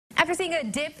After seeing a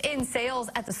dip in sales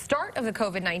at the start of the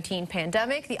COVID-19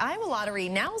 pandemic, the Iowa Lottery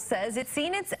now says it's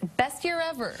seen its best year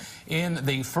ever. In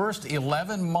the first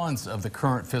 11 months of the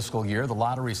current fiscal year, the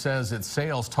lottery says its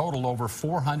sales totaled over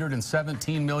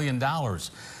 $417 million. A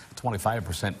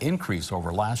 25% increase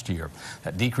over last year.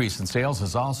 That decrease in sales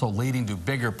is also leading to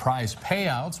bigger prize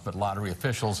payouts, but lottery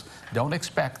officials don't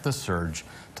expect the surge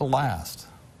to last.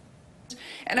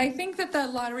 And I think that the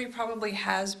lottery probably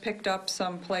has picked up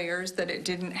some players that it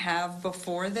didn't have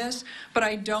before this, but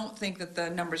I don't think that the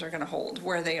numbers are going to hold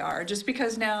where they are, just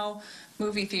because now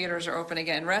movie theaters are open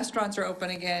again, restaurants are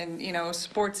open again, you know,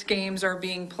 sports games are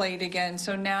being played again.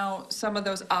 So now some of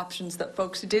those options that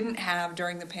folks didn't have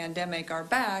during the pandemic are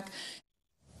back.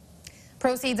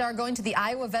 Proceeds are going to the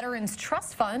Iowa Veterans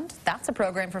Trust Fund. That's a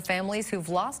program for families who've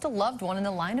lost a loved one in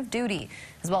the line of duty,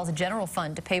 as well as a general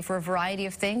fund to pay for a variety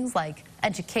of things like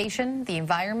education, the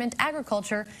environment,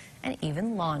 agriculture, and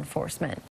even law enforcement.